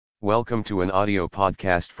Welcome to an audio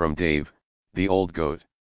podcast from Dave, the Old Goat.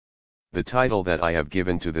 The title that I have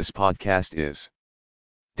given to this podcast is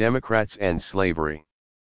Democrats and Slavery.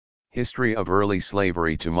 History of Early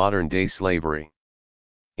Slavery to Modern Day Slavery.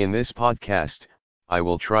 In this podcast, I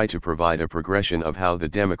will try to provide a progression of how the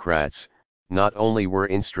Democrats, not only were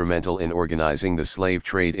instrumental in organizing the slave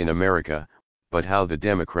trade in America, but how the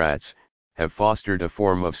Democrats have fostered a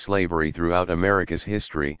form of slavery throughout America's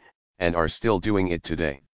history, and are still doing it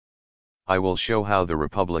today. I will show how the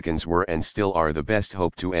Republicans were and still are the best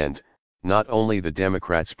hope to end, not only the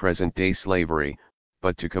Democrats' present-day slavery,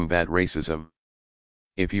 but to combat racism.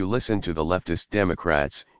 If you listen to the leftist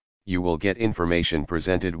Democrats, you will get information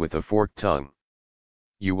presented with a forked tongue.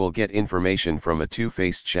 You will get information from a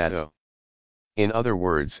two-faced shadow. In other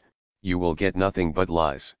words, you will get nothing but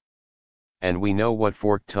lies. And we know what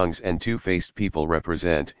forked tongues and two-faced people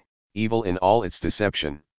represent, evil in all its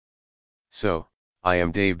deception. So, I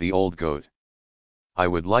am Dave the Old Goat. I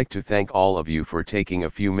would like to thank all of you for taking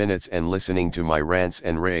a few minutes and listening to my rants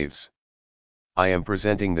and raves. I am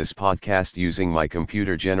presenting this podcast using my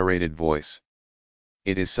computer-generated voice.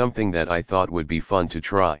 It is something that I thought would be fun to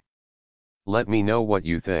try. Let me know what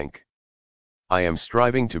you think. I am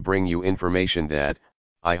striving to bring you information that,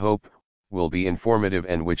 I hope, will be informative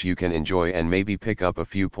and which you can enjoy and maybe pick up a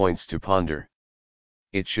few points to ponder.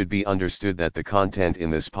 It should be understood that the content in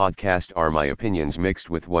this podcast are my opinions mixed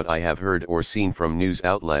with what I have heard or seen from news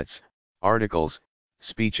outlets, articles,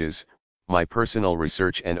 speeches, my personal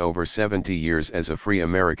research and over 70 years as a free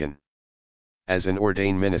American. As an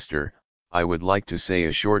ordained minister, I would like to say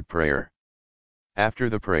a short prayer. After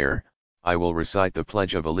the prayer, I will recite the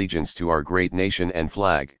Pledge of Allegiance to our great nation and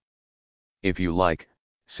flag. If you like,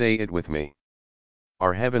 say it with me.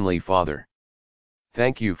 Our Heavenly Father,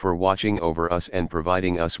 thank you for watching over us and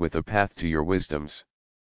providing us with a path to your wisdoms.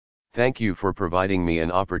 Thank you for providing me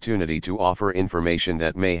an opportunity to offer information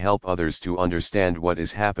that may help others to understand what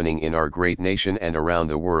is happening in our great nation and around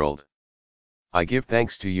the world. I give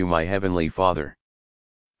thanks to you, my Heavenly Father,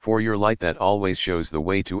 for your light that always shows the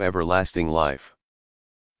way to everlasting life.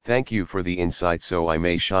 Thank you for the insight so I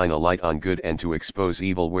may shine a light on good and to expose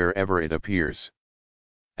evil wherever it appears.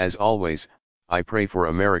 As always, I pray for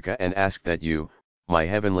America and ask that you, my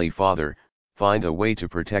Heavenly Father, find a way to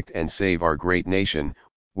protect and save our great nation,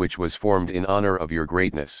 which was formed in honor of your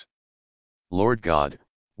greatness. Lord God,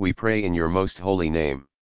 we pray in your most holy name.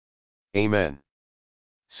 Amen.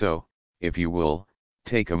 So, if you will,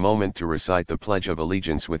 take a moment to recite the Pledge of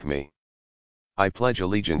Allegiance with me. I pledge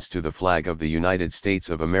allegiance to the flag of the United States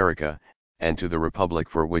of America, and to the republic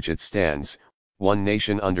for which it stands, one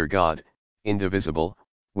nation under God, indivisible,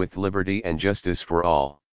 with liberty and justice for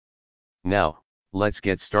all. Now, let's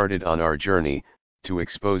get started on our journey, to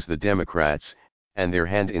expose the Democrats, and their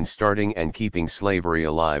hand in starting and keeping slavery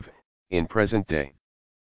alive, in present day.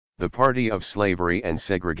 The party of slavery and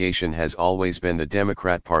segregation has always been the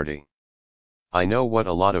Democrat Party. I know what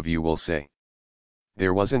a lot of you will say.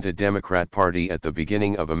 There wasn't a Democrat Party at the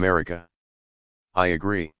beginning of America. I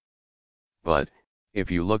agree. But,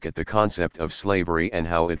 if you look at the concept of slavery and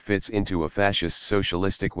how it fits into a fascist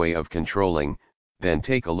socialistic way of controlling, then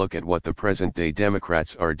take a look at what the present-day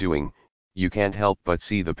Democrats are doing, you can't help but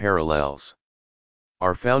see the parallels.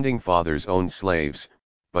 Our founding fathers owned slaves,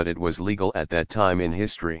 but it was legal at that time in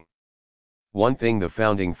history. One thing the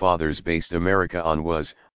founding fathers based America on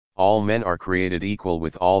was, all men are created equal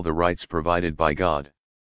with all the rights provided by God.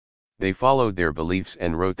 They followed their beliefs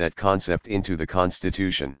and wrote that concept into the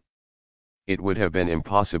Constitution. It would have been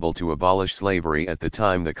impossible to abolish slavery at the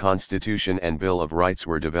time the Constitution and Bill of Rights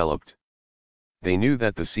were developed. They knew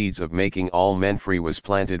that the seeds of making all men free was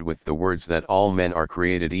planted with the words that all men are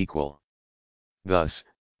created equal. Thus,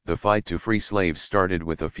 the fight to free slaves started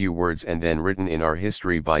with a few words and then written in our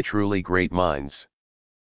history by truly great minds.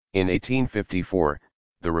 In 1854,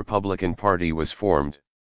 the Republican Party was formed.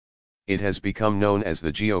 It has become known as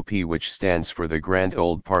the GOP, which stands for the Grand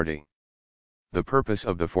Old Party. The purpose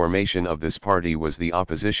of the formation of this party was the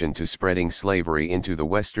opposition to spreading slavery into the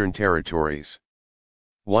Western territories.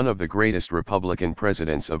 One of the greatest Republican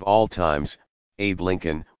presidents of all times, Abe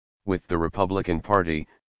Lincoln, with the Republican Party,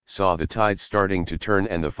 saw the tide starting to turn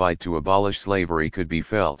and the fight to abolish slavery could be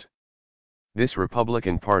felt. This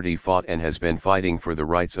Republican Party fought and has been fighting for the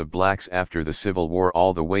rights of blacks after the Civil War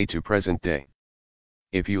all the way to present day.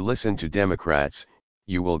 If you listen to Democrats,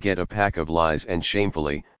 you will get a pack of lies, and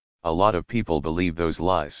shamefully, a lot of people believe those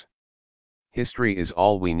lies. History is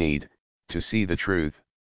all we need, to see the truth.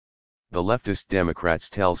 The leftist Democrats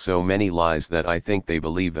tell so many lies that I think they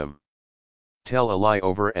believe them. Tell a lie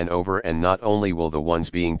over and over, and not only will the ones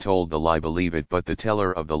being told the lie believe it, but the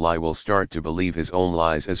teller of the lie will start to believe his own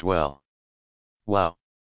lies as well. Wow!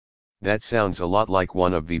 That sounds a lot like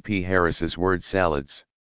one of V.P. Harris's word salads.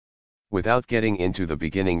 Without getting into the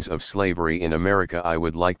beginnings of slavery in America, I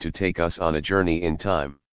would like to take us on a journey in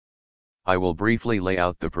time. I will briefly lay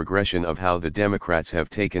out the progression of how the Democrats have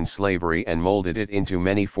taken slavery and molded it into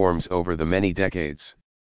many forms over the many decades.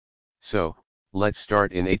 So, let's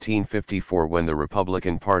start in 1854, when the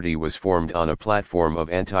Republican Party was formed on a platform of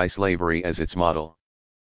anti-slavery as its model.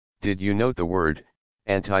 Did you note the word,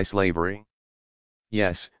 anti-slavery?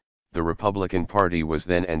 Yes, the Republican Party was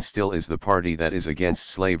then and still is the party that is against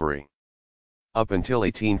slavery. Up until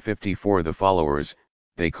 1854, the followers,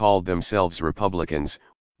 they called themselves Republicans,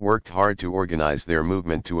 worked hard to organize their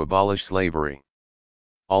movement to abolish slavery.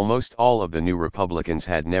 Almost all of the new Republicans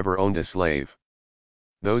had never owned a slave.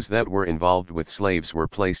 Those that were involved with slaves were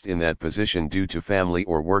placed in that position due to family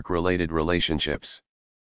or work-related relationships.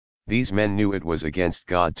 These men knew it was against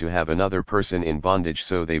God to have another person in bondage,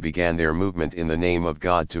 so they began their movement in the name of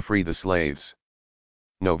God to free the slaves.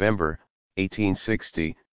 November,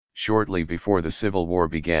 1860, shortly before the Civil War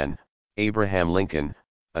began, Abraham Lincoln,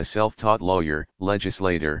 a self-taught lawyer,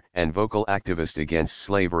 legislator, and vocal activist against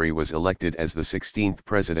slavery, was elected as the 16th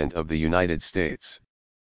President of the United States.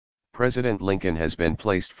 President Lincoln has been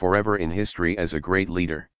placed forever in history as a great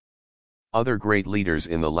leader. Other great leaders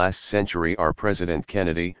in the last century are President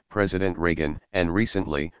Kennedy, President Reagan, and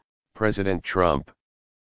recently, President Trump.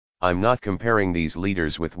 I'm not comparing these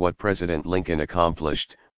leaders with what President Lincoln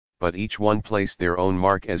accomplished, but each one placed their own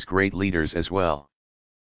mark as great leaders as well.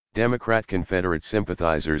 Democrat Confederate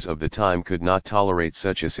sympathizers of the time could not tolerate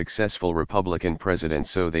such a successful Republican president,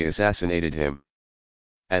 so they assassinated him.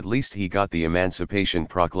 At least he got the Emancipation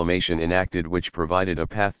Proclamation enacted, which provided a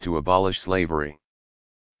path to abolish slavery.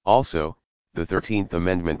 Also, the 13th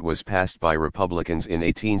Amendment was passed by Republicans in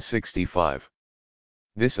 1865.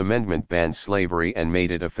 This amendment banned slavery and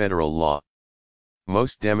made it a federal law.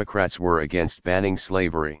 Most Democrats were against banning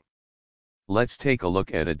slavery. Let's take a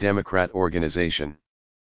look at a Democrat organization.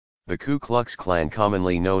 The Ku Klux Klan,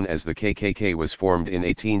 commonly known as the KKK, was formed in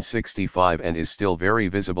 1865 and is still very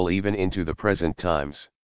visible even into the present times.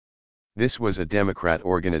 This was a Democrat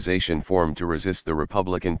organization formed to resist the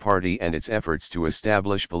Republican Party and its efforts to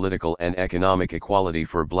establish political and economic equality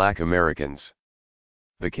for Black Americans.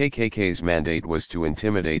 The KKK's mandate was to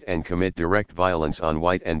intimidate and commit direct violence on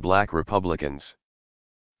white and Black Republicans.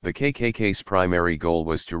 The KKK's primary goal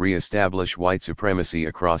was to re-establish white supremacy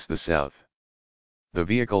across the South. The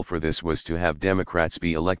vehicle for this was to have Democrats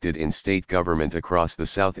be elected in state government across the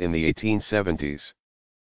South in the 1870s.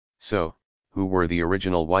 So, who were the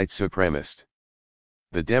original white supremacists?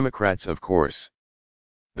 The Democrats, of course.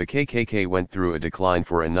 The KKK went through a decline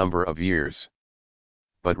for a number of years,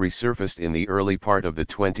 but resurfaced in the early part of the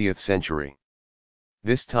 20th century.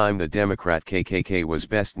 This time the Democrat KKK was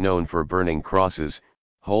best known for burning crosses,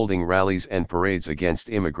 holding rallies and parades against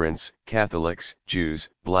immigrants, Catholics, Jews,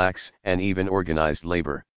 blacks, and even organized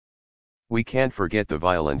labor. We can't forget the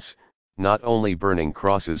violence, not only burning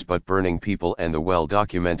crosses but burning people and the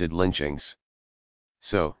well-documented lynchings.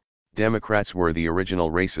 So, Democrats were the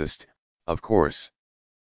original racist, of course.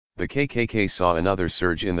 The KKK saw another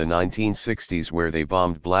surge in the 1960s where they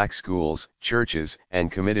bombed Black schools, churches,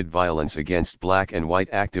 and committed violence against Black and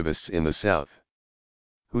white activists in the South.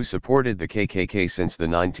 Who supported the KKK since the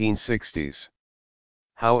 1960s?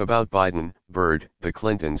 How about Biden, Byrd, the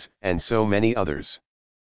Clintons, and so many others?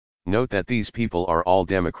 Note that these people are all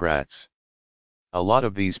Democrats. A lot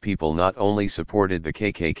of these people not only supported the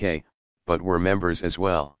KKK, but were members as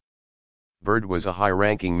well. Byrd was a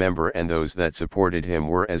high-ranking member and those that supported him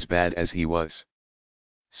were as bad as he was.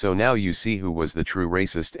 So now you see who was the true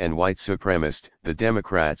racist and white supremacist, the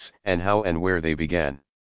Democrats, and how and where they began.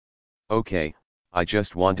 Okay, I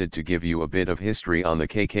just wanted to give you a bit of history on the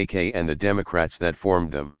KKK and the Democrats that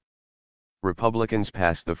formed them. Republicans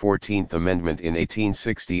passed the 14th Amendment in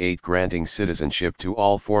 1868, granting citizenship to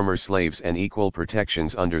all former slaves and equal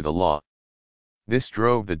protections under the law. This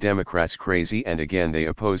drove the Democrats crazy and again they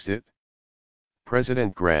opposed it.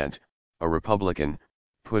 President Grant, a Republican,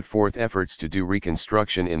 put forth efforts to do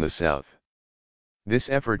Reconstruction in the South. This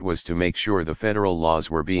effort was to make sure the federal laws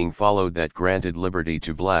were being followed that granted liberty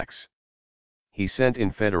to blacks. He sent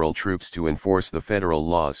in federal troops to enforce the federal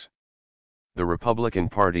laws. The Republican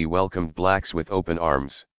Party welcomed blacks with open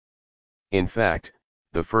arms. In fact,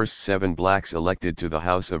 the first 7 blacks elected to the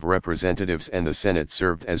House of Representatives and the Senate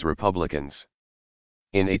served as Republicans.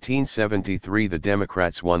 In 1873 the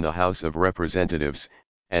Democrats won the House of Representatives,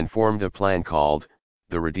 and formed a plan called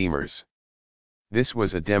the Redeemers. This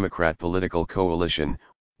was a Democrat political coalition,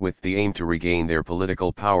 with the aim to regain their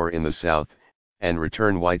political power in the South, and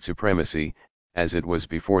return white supremacy, as it was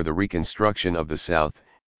before the Reconstruction of the South,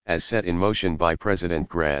 as set in motion by President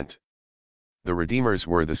Grant. The Redeemers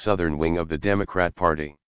were the Southern wing of the Democrat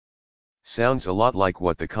Party. Sounds a lot like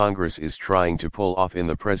what the Congress is trying to pull off in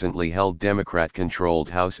the presently held Democrat-controlled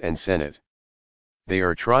House and Senate. They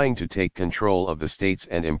are trying to take control of the states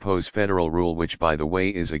and impose federal rule, which by the way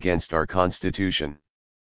is against our Constitution.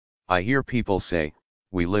 I hear people say,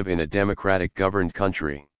 we live in a democratic governed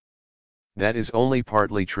country. That is only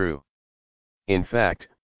partly true. In fact,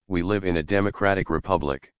 we live in a democratic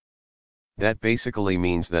republic. That basically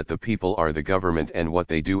means that the people are the government and what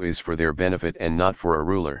they do is for their benefit and not for a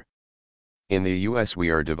ruler. In the US we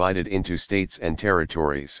are divided into states and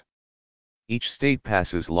territories. Each state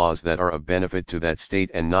passes laws that are of benefit to that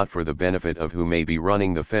state and not for the benefit of who may be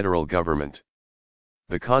running the federal government.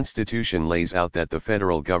 The Constitution lays out that the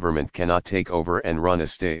federal government cannot take over and run a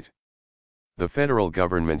state. The federal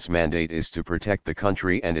government's mandate is to protect the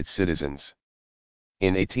country and its citizens.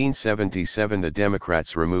 In 1877 the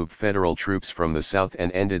Democrats removed federal troops from the South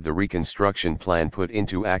and ended the Reconstruction Plan put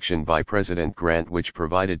into action by President Grant, which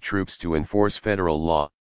provided troops to enforce federal law.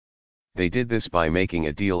 They did this by making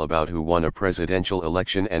a deal about who won a presidential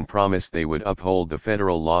election and promised they would uphold the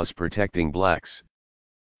federal laws protecting blacks.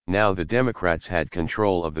 Now the Democrats had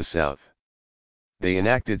control of the South. They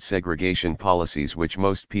enacted segregation policies which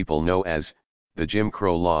most people know as the Jim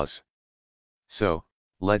Crow laws. So,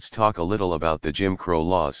 let's talk a little about the Jim Crow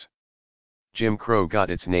laws. Jim Crow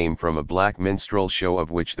got its name from a black minstrel show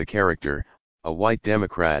of which the character, a white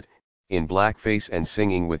Democrat, in blackface and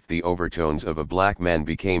singing with the overtones of a black man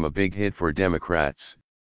became a big hit for Democrats.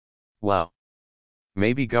 Wow!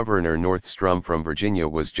 Maybe Governor Northstrom from Virginia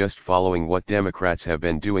was just following what Democrats have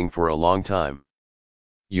been doing for a long time.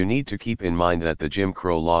 You need to keep in mind that the Jim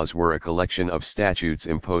Crow laws were a collection of statutes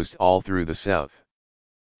imposed all through the South.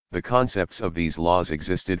 The concepts of these laws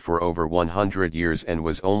existed for over 100 years and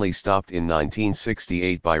was only stopped in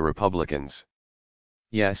 1968 by Republicans.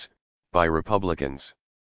 Yes, by Republicans.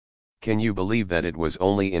 Can you believe that it was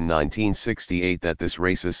only in 1968 that this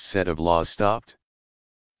racist set of laws stopped?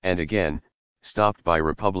 And again, stopped by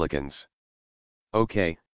Republicans.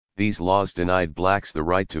 Okay, these laws denied blacks the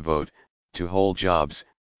right to vote, to hold jobs,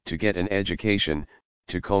 to get an education,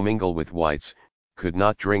 to commingle with whites, could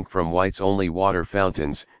not drink from whites-only water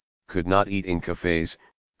fountains, could not eat in cafes,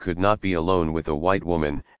 could not be alone with a white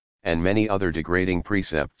woman, and many other degrading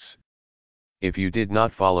precepts. If you did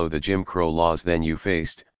not follow the Jim Crow laws, then you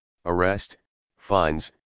faced arrest,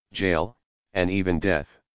 fines, jail, and even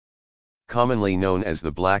death. Commonly known as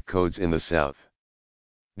the Black Codes in the South.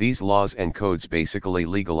 These laws and codes basically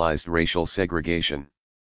legalized racial segregation.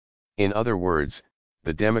 In other words,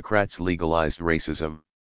 the Democrats legalized racism.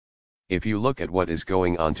 If you look at what is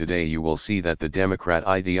going on today, you will see that the Democrat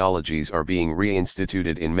ideologies are being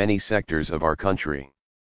reinstituted in many sectors of our country.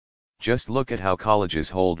 Just look at how colleges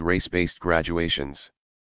hold race-based graduations.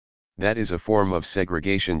 That is a form of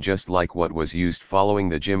segregation just like what was used following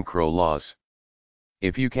the Jim Crow laws.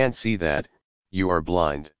 If you can't see that, you are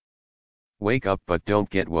blind. Wake up but don't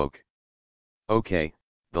get woke. Okay,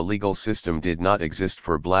 the legal system did not exist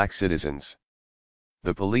for black citizens.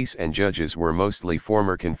 The police and judges were mostly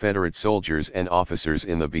former Confederate soldiers and officers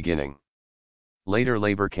in the beginning. Later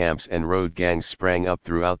labor camps and road gangs sprang up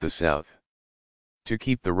throughout the South. To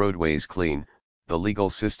keep the roadways clean, the legal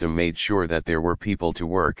system made sure that there were people to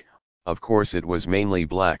work. Of course it was mainly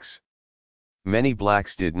blacks. Many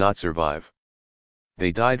blacks did not survive.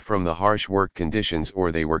 They died from the harsh work conditions,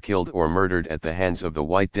 or they were killed or murdered at the hands of the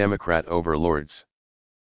white Democrat overlords.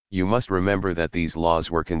 You must remember that these laws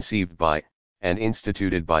were conceived by, and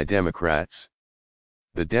instituted by Democrats.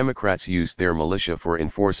 The Democrats used their militia for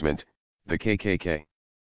enforcement, the KKK.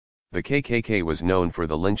 The KKK was known for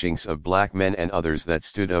the lynchings of black men and others that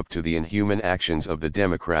stood up to the inhuman actions of the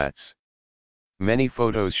Democrats. Many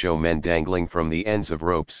photos show men dangling from the ends of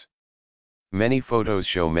ropes. Many photos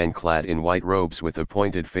show men clad in white robes with a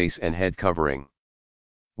pointed face and head covering.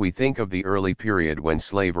 We think of the early period when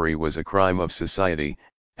slavery was a crime of society,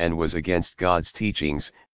 and was against God's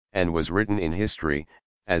teachings, and was written in history,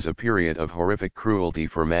 as a period of horrific cruelty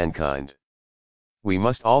for mankind. We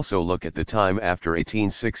must also look at the time after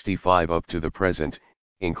 1865 up to the present,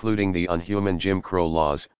 including the unhuman Jim Crow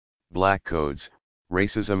laws, black codes,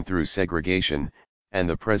 racism through segregation, and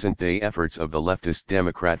the present-day efforts of the leftist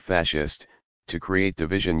Democrat fascist, to create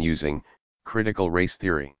division using critical race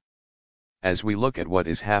theory. As we look at what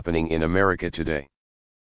is happening in America today,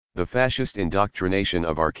 the fascist indoctrination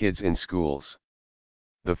of our kids in schools,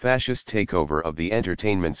 the fascist takeover of the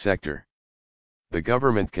entertainment sector, The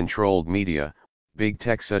government-controlled media, big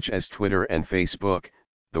tech such as Twitter and Facebook,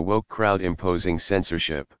 the woke crowd imposing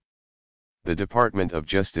censorship. The Department of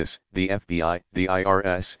Justice, the FBI, the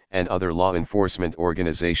IRS, and other law enforcement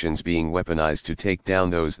organizations being weaponized to take down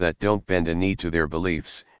those that don't bend a knee to their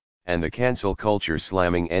beliefs, and the cancel culture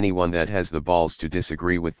slamming anyone that has the balls to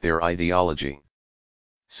disagree with their ideology.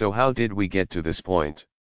 So how did we get to this point?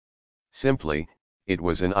 Simply, it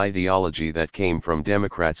was an ideology that came from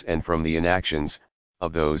Democrats and from the inactions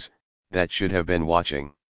of those that should have been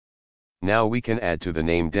watching. Now we can add to the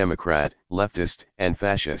name Democrat, leftist, and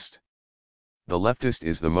fascist. The leftist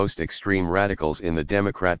is the most extreme radicals in the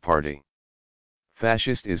Democrat Party.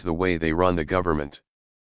 Fascist is the way they run the government.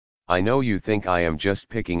 I know you think I am just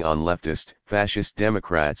picking on leftist, fascist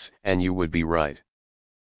Democrats, and you would be right.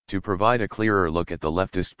 To provide a clearer look at the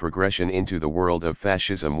leftist progression into the world of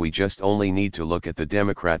fascism, we just only need to look at the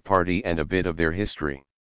Democrat Party and a bit of their history.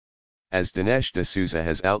 As Dinesh D'Souza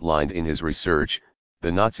has outlined in his research,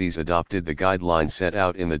 the Nazis adopted the guidelines set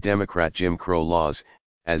out in the Democrat Jim Crow laws,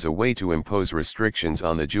 as a way to impose restrictions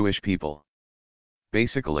on the Jewish people.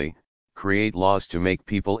 Basically, create laws to make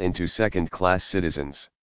people into second-class citizens.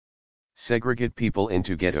 Segregate people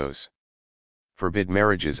into ghettos. Forbid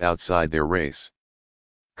marriages outside their race.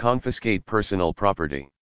 Confiscate personal property.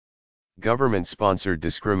 Government-sponsored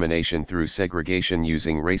discrimination through segregation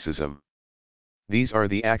using racism. These are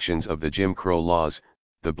the actions of the Jim Crow laws,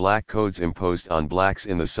 the black codes imposed on blacks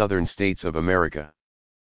in the southern states of America.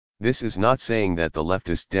 This is not saying that the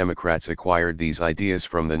leftist Democrats acquired these ideas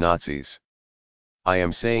from the Nazis. I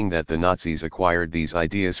am saying that the Nazis acquired these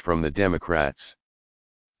ideas from the Democrats.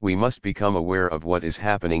 We must become aware of what is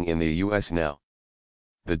happening in the US now.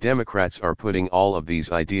 The Democrats are putting all of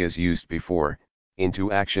these ideas used before,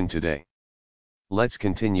 into action today. Let's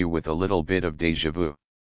continue with a little bit of déjà vu.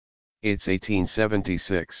 It's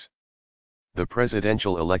 1876. The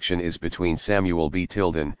presidential election is between Samuel B.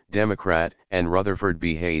 Tilden, Democrat, and Rutherford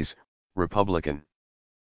B. Hayes, Republican.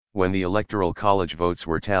 When the Electoral College votes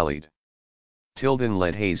were tallied, Tilden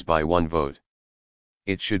led Hayes by 1 vote.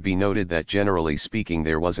 It should be noted that generally speaking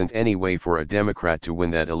there wasn't any way for a Democrat to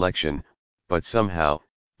win that election, but somehow,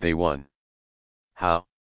 they won. How?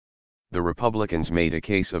 The Republicans made a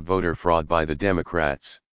case of voter fraud by the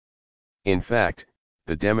Democrats. In fact,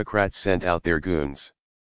 the Democrats sent out their goons.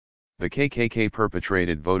 The KKK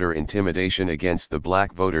perpetrated voter intimidation against the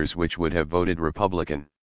black voters which would have voted Republican.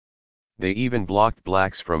 They even blocked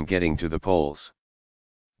blacks from getting to the polls.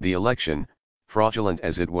 The election, fraudulent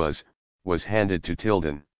as it was handed to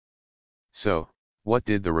Tilden. So, what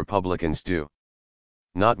did the Republicans do?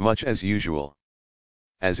 Not much as usual.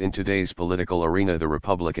 As in today's political arena, the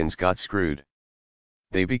Republicans got screwed.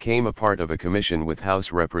 They became a part of a commission with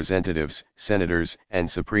House representatives, senators, and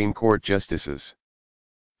Supreme Court justices.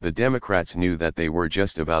 The Democrats knew that they were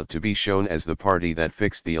just about to be shown as the party that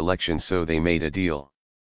fixed the election, so they made a deal.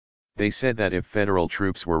 They said that if federal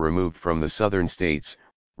troops were removed from the southern states,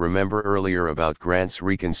 remember earlier about Grant's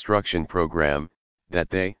Reconstruction program, that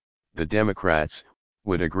they, the Democrats,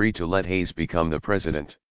 would agree to let Hayes become the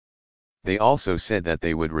president. They also said that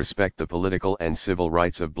they would respect the political and civil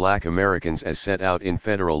rights of black Americans as set out in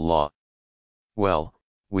federal law. Well,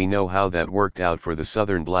 we know how that worked out for the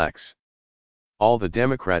southern blacks. All the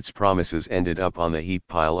Democrats' promises ended up on the heap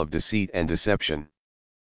pile of deceit and deception.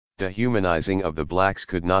 Dehumanizing of the blacks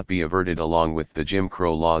could not be averted, along with the Jim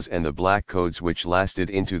Crow laws and the black codes which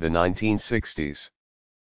lasted into the 1960s.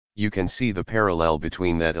 You can see the parallel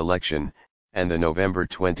between that election and the November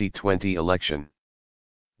 2020 election.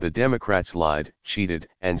 The Democrats lied, cheated,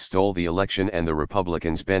 and stole the election, and the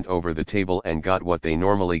Republicans bent over the table and got what they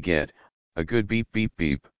normally get, a good beep beep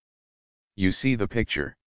beep. You see the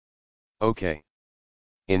picture? Okay.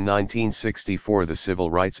 In 1964 the Civil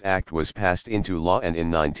Rights Act was passed into law, and in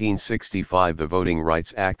 1965 the Voting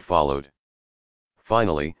Rights Act followed.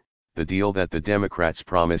 Finally, the deal that the Democrats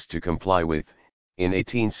promised to comply with, in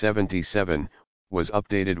 1877, was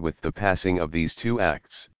updated with the passing of these two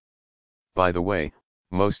acts. By the way,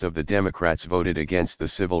 most of the Democrats voted against the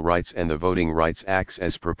Civil Rights and the Voting Rights Acts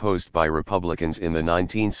as proposed by Republicans in the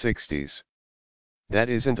 1960s. That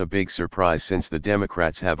isn't a big surprise, since the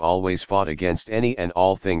Democrats have always fought against any and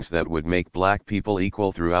all things that would make black people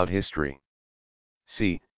equal throughout history.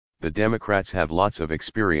 See, the Democrats have lots of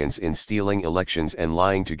experience in stealing elections and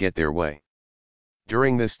lying to get their way.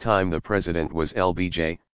 During this time the president was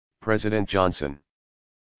LBJ, President Johnson.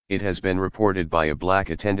 It has been reported by a black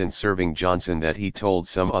attendant serving Johnson that he told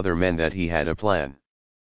some other men that he had a plan.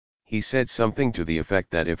 He said something to the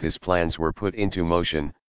effect that if his plans were put into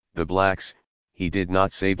motion, the blacks, he did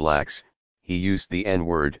not say blacks, he used the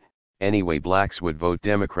N-word, anyway blacks would vote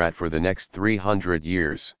Democrat for the next 300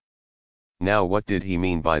 years. Now what did he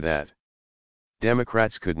mean by that?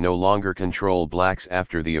 Democrats could no longer control blacks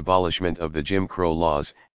after the abolishment of the Jim Crow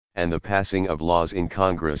laws, and the passing of laws in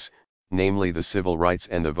Congress, namely the Civil Rights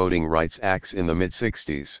and the Voting Rights Acts in the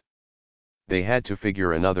mid-60s. They had to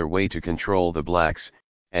figure another way to control the blacks,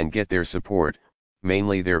 and get their support,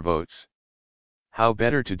 mainly their votes. How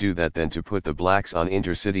better to do that than to put the blacks on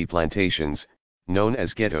intercity plantations, known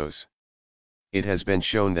as ghettos? It has been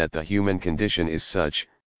shown that the human condition is such,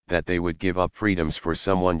 that they would give up freedoms for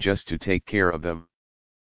someone just to take care of them.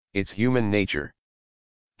 It's human nature.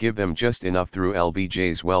 Give them just enough through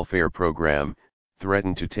LBJ's welfare program,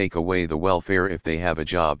 threaten to take away the welfare if they have a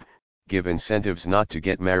job, give incentives not to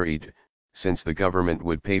get married, since the government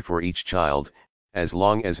would pay for each child, as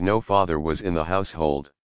long as no father was in the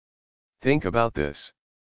household. Think about this.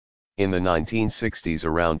 In the 1960s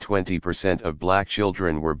around 20% of black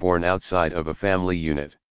children were born outside of a family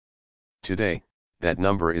unit. Today, that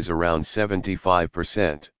number is around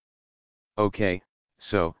 75%. Okay,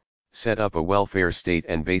 so, set up a welfare state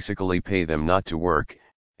and basically pay them not to work,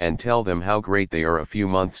 and tell them how great they are a few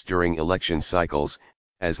months during election cycles,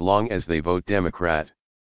 as long as they vote Democrat.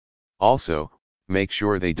 Also, make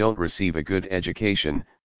sure they don't receive a good education,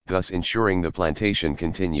 thus ensuring the plantation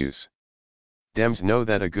continues. Dems know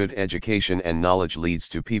that a good education and knowledge leads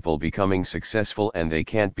to people becoming successful and they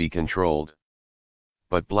can't be controlled.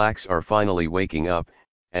 But blacks are finally waking up,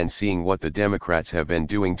 and seeing what the Democrats have been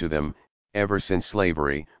doing to them, ever since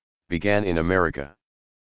slavery began in America.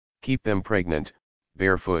 Keep them pregnant,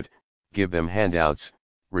 barefoot, give them handouts,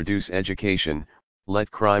 reduce education,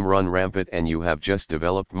 let crime run rampant, and you have just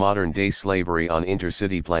developed modern-day slavery on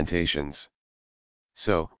intercity plantations.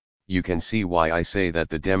 So, you can see why I say that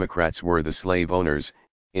the Democrats were the slave owners,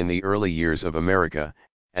 in the early years of America,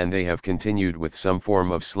 and they have continued with some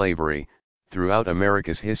form of slavery, throughout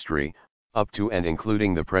America's history, up to and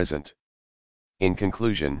including the present. In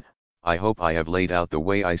conclusion, I hope I have laid out the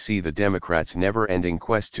way I see the Democrats' never-ending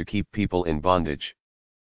quest to keep people in bondage.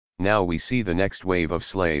 Now we see the next wave of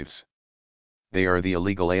slaves. They are the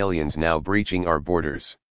illegal aliens now breaching our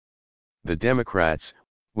borders. The Democrats,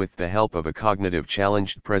 with the help of a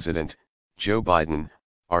cognitive-challenged president, Joe Biden,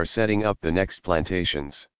 are setting up the next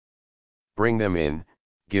plantations. Bring them in,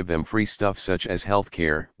 give them free stuff such as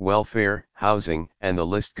healthcare, welfare, housing, and the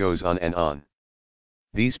list goes on and on.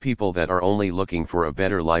 These people that are only looking for a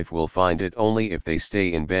better life will find it only if they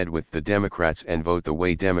stay in bed with the Democrats and vote the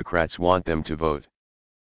way Democrats want them to vote.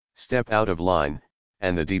 Step out of line,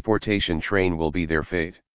 and the deportation train will be their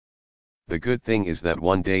fate. The good thing is that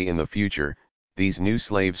one day in the future, these new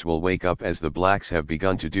slaves will wake up as the blacks have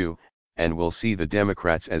begun to do, and will see the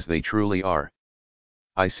Democrats as they truly are.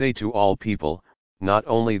 I say to all people, not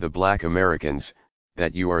only the black Americans,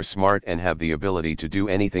 that you are smart and have the ability to do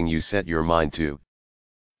anything you set your mind to.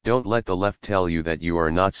 Don't let the left tell you that you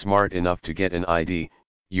are not smart enough to get an ID,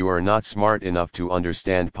 you are not smart enough to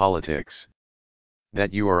understand politics.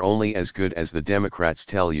 That you are only as good as the Democrats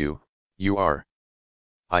tell you, you are.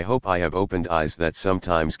 I hope I have opened eyes that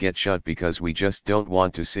sometimes get shut because we just don't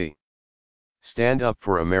want to see. Stand up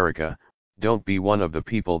for America, don't be one of the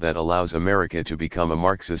people that allows America to become a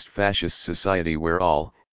Marxist-fascist society where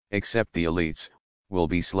all, except the elites, will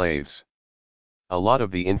be slaves. A lot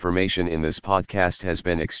of the information in this podcast has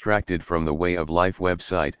been extracted from the Way of Life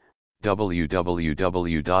website,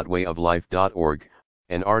 www.wayoflife.org,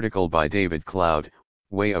 an article by David Cloud,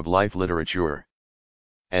 Way of Life Literature,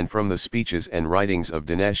 and from the speeches and writings of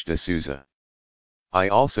Dinesh D'Souza. I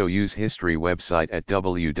also use history website at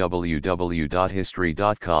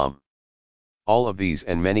www.history.com. All of these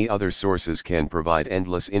and many other sources can provide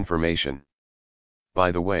endless information.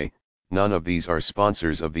 By the way, none of these are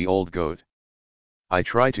sponsors of the Old Goat. I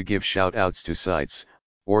try to give shout-outs to sites,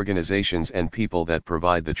 organizations and people that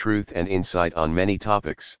provide the truth and insight on many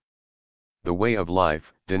topics. The Way of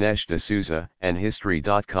Life, Dinesh D'Souza, and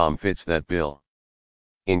History.com fits that bill.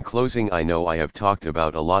 In closing, I know I have talked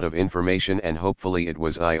about a lot of information and hopefully it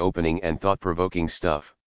was eye-opening and thought-provoking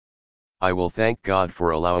stuff. I will thank God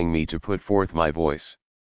for allowing me to put forth my voice.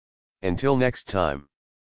 Until next time.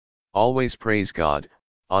 Always praise God,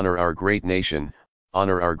 honor our great nation,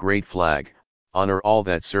 honor our great flag, honor all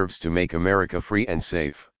that serves to make America free and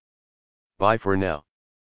safe. Bye for now.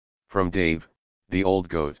 From Dave, the Old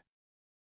Goat.